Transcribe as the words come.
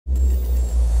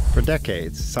For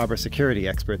decades, cybersecurity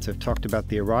experts have talked about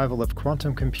the arrival of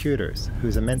quantum computers,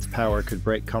 whose immense power could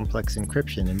break complex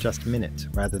encryption in just minutes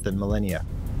rather than millennia.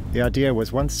 The idea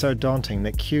was once so daunting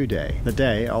that Q-Day, the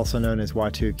day also known as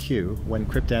Y2Q, when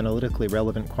cryptanalytically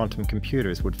relevant quantum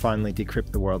computers would finally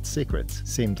decrypt the world's secrets,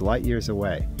 seemed light years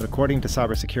away. But according to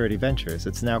Cybersecurity Ventures,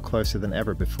 it's now closer than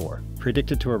ever before.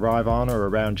 Predicted to arrive on or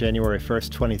around January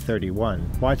 1st, 2031,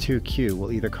 Y2Q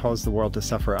will either cause the world to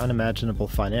suffer unimaginable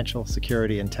financial,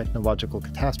 security, and technological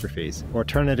catastrophes, or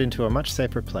turn it into a much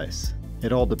safer place.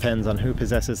 It all depends on who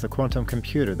possesses the quantum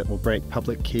computer that will break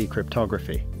public key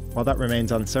cryptography. While that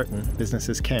remains uncertain,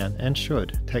 businesses can, and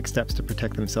should, take steps to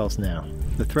protect themselves now.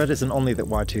 The threat isn't only that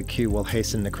Y2Q will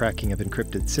hasten the cracking of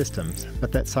encrypted systems,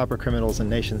 but that cybercriminals and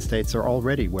nation-states are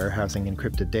already warehousing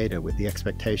encrypted data with the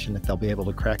expectation that they'll be able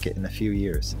to crack it in a few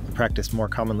years, a practice more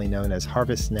commonly known as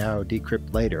Harvest Now,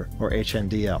 Decrypt Later, or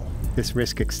HNDL. This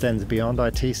risk extends beyond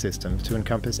IT systems to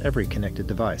encompass every connected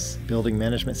device, building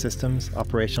management systems,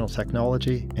 operational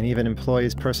technology, and even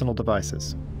employees' personal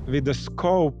devices. With the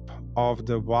scope of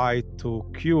the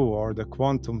Y2Q, or the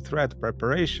quantum threat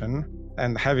preparation,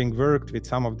 and having worked with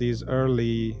some of these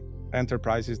early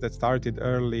enterprises that started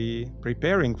early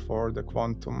preparing for the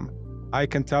quantum, I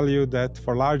can tell you that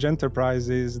for large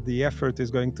enterprises, the effort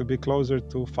is going to be closer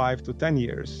to 5 to 10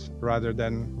 years rather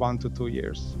than 1 to 2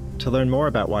 years. To learn more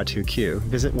about Y2Q,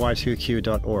 visit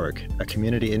y2q.org, a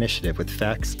community initiative with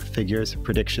facts, figures,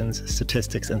 predictions,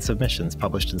 statistics, and submissions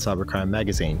published in Cybercrime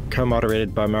magazine,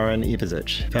 co-moderated by Marin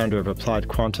Ivezic, founder of Applied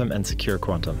Quantum and Secure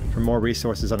Quantum. For more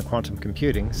resources on quantum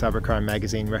computing, Cybercrime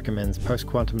magazine recommends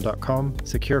postquantum.com,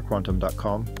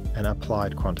 securequantum.com, and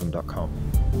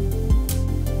appliedquantum.com.